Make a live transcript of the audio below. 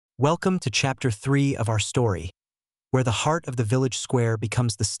Welcome to Chapter 3 of our story, where the heart of the village square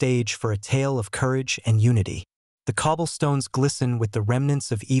becomes the stage for a tale of courage and unity. The cobblestones glisten with the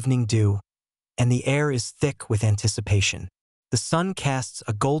remnants of evening dew, and the air is thick with anticipation. The sun casts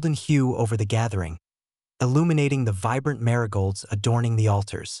a golden hue over the gathering, illuminating the vibrant marigolds adorning the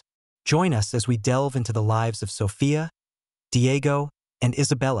altars. Join us as we delve into the lives of Sofia, Diego, and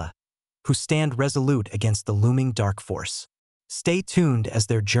Isabella, who stand resolute against the looming dark force. Stay tuned as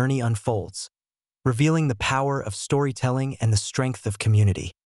their journey unfolds, revealing the power of storytelling and the strength of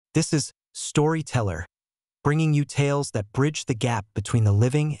community. This is Storyteller, bringing you tales that bridge the gap between the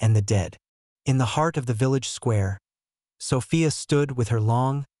living and the dead. In the heart of the village square, Sofia stood with her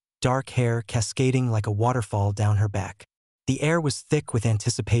long, dark hair cascading like a waterfall down her back. The air was thick with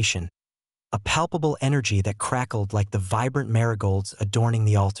anticipation, a palpable energy that crackled like the vibrant marigolds adorning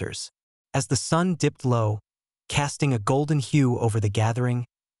the altars. As the sun dipped low, casting a golden hue over the gathering,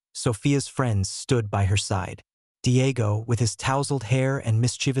 Sofia's friends stood by her side. Diego, with his tousled hair and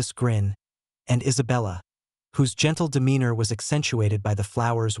mischievous grin, and Isabella, whose gentle demeanor was accentuated by the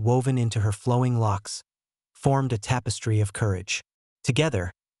flowers woven into her flowing locks, formed a tapestry of courage.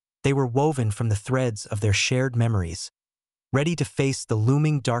 Together, they were woven from the threads of their shared memories, ready to face the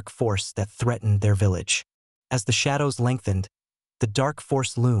looming dark force that threatened their village. As the shadows lengthened, the dark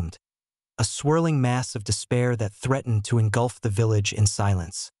force loomed, a swirling mass of despair that threatened to engulf the village in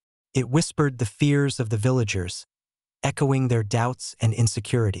silence. It whispered the fears of the villagers, echoing their doubts and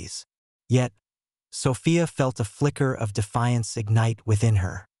insecurities. Yet, Sofia felt a flicker of defiance ignite within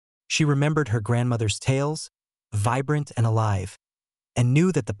her. She remembered her grandmother's tales, vibrant and alive, and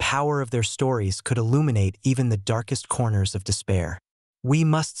knew that the power of their stories could illuminate even the darkest corners of despair. "We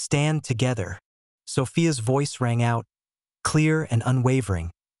must stand together," Sofia's voice rang out, clear and unwavering,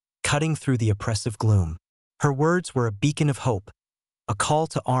 cutting through the oppressive gloom. Her words were a beacon of hope, a call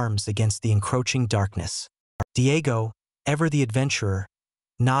to arms against the encroaching darkness. Diego, ever the adventurer,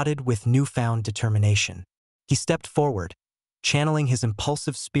 nodded with newfound determination. He stepped forward, channeling his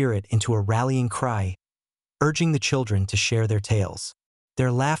impulsive spirit into a rallying cry, urging the children to share their tales.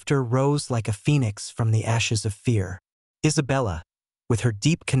 Their laughter rose like a phoenix from the ashes of fear. Isabella, with her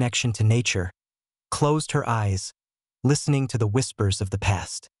deep connection to nature, closed her eyes, listening to the whispers of the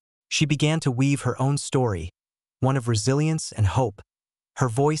past. She began to weave her own story, one of resilience and hope, her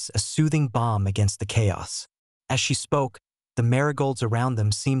voice a soothing balm against the chaos. As she spoke, the marigolds around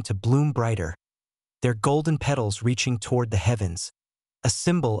them seemed to bloom brighter, their golden petals reaching toward the heavens, a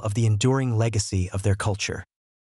symbol of the enduring legacy of their culture.